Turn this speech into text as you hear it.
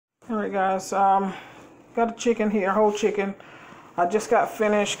Alright guys, got a chicken here, whole chicken. I just got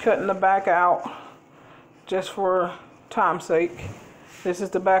finished cutting the back out just for time's sake. This is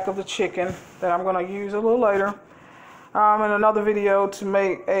the back of the chicken that I'm going to use a little later in another video to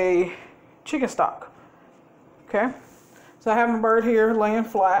make a chicken stock. Okay, so I have my bird here laying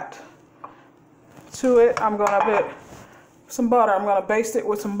flat. To it, I'm going to put some butter. I'm going to baste it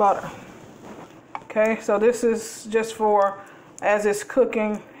with some butter. Okay, so this is just for as it's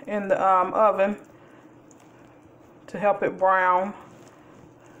cooking in the oven to help it brown.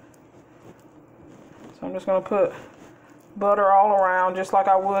 So I'm just going to put butter all around just like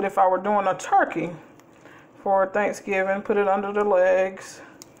I would if I were doing a turkey for Thanksgiving. Put it under the legs.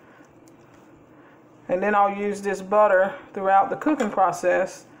 And then I'll use this butter throughout the cooking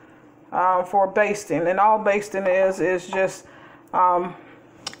process for basting. And all basting is just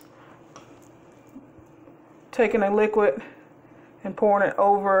taking a liquid and pouring it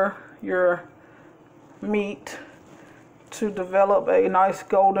over your meat to develop a nice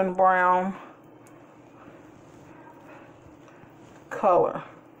golden brown color.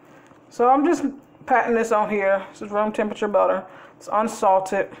 So I'm just patting this on here. This is room temperature butter. It's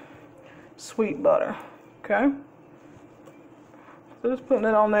unsalted, sweet butter. Okay. So just putting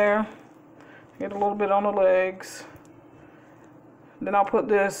it on there. Get a little bit on the legs. Then I'll put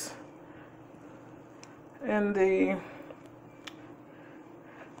this in the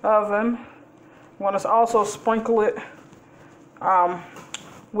oven. I'm going to also sprinkle it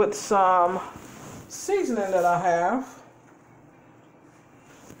with some seasoning that I have,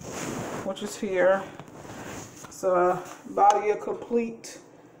 which is here. It's a Body of Complete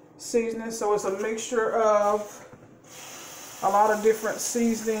seasoning, so it's a mixture of a lot of different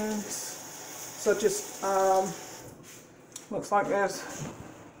seasonings, such as looks like this.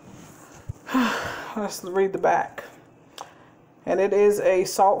 Let's read the back. And it is a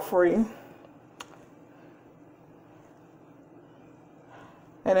salt-free.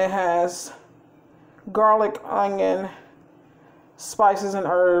 And it has garlic, onion, spices and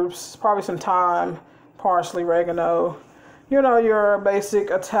herbs, probably some thyme, parsley, oregano. You know, your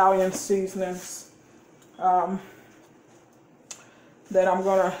basic Italian seasonings that I'm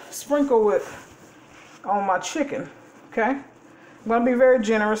going to sprinkle with on my chicken. Okay? I'm going to be very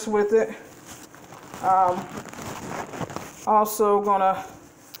generous with it. Also gonna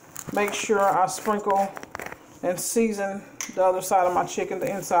make sure I sprinkle and season the other side of my chicken,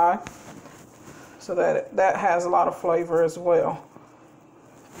 the inside, so that that has a lot of flavor as well.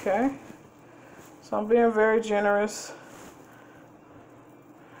 Okay, so I'm being very generous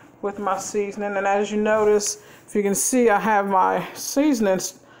with my seasoning, and as you notice, if you can see, I have my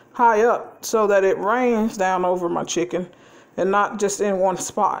seasonings high up so that it rains down over my chicken and not just in one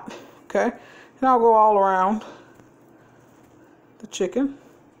spot. Okay, and I'll go all around the chicken.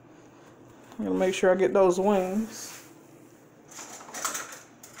 I'm going to make sure I get those wings.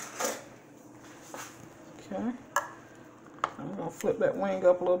 Okay. I'm going to flip that wing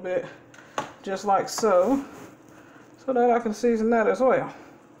up a little bit, just like so, so that I can season that as well.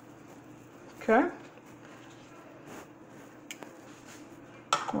 Okay.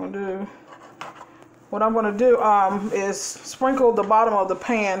 What I'm going to do is sprinkle the bottom of the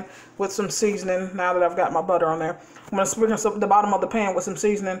pan with some seasoning. Now that I've got my butter on there, I'm going to sprinkle the bottom of the pan with some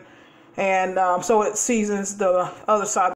seasoning, and so it seasons the other side.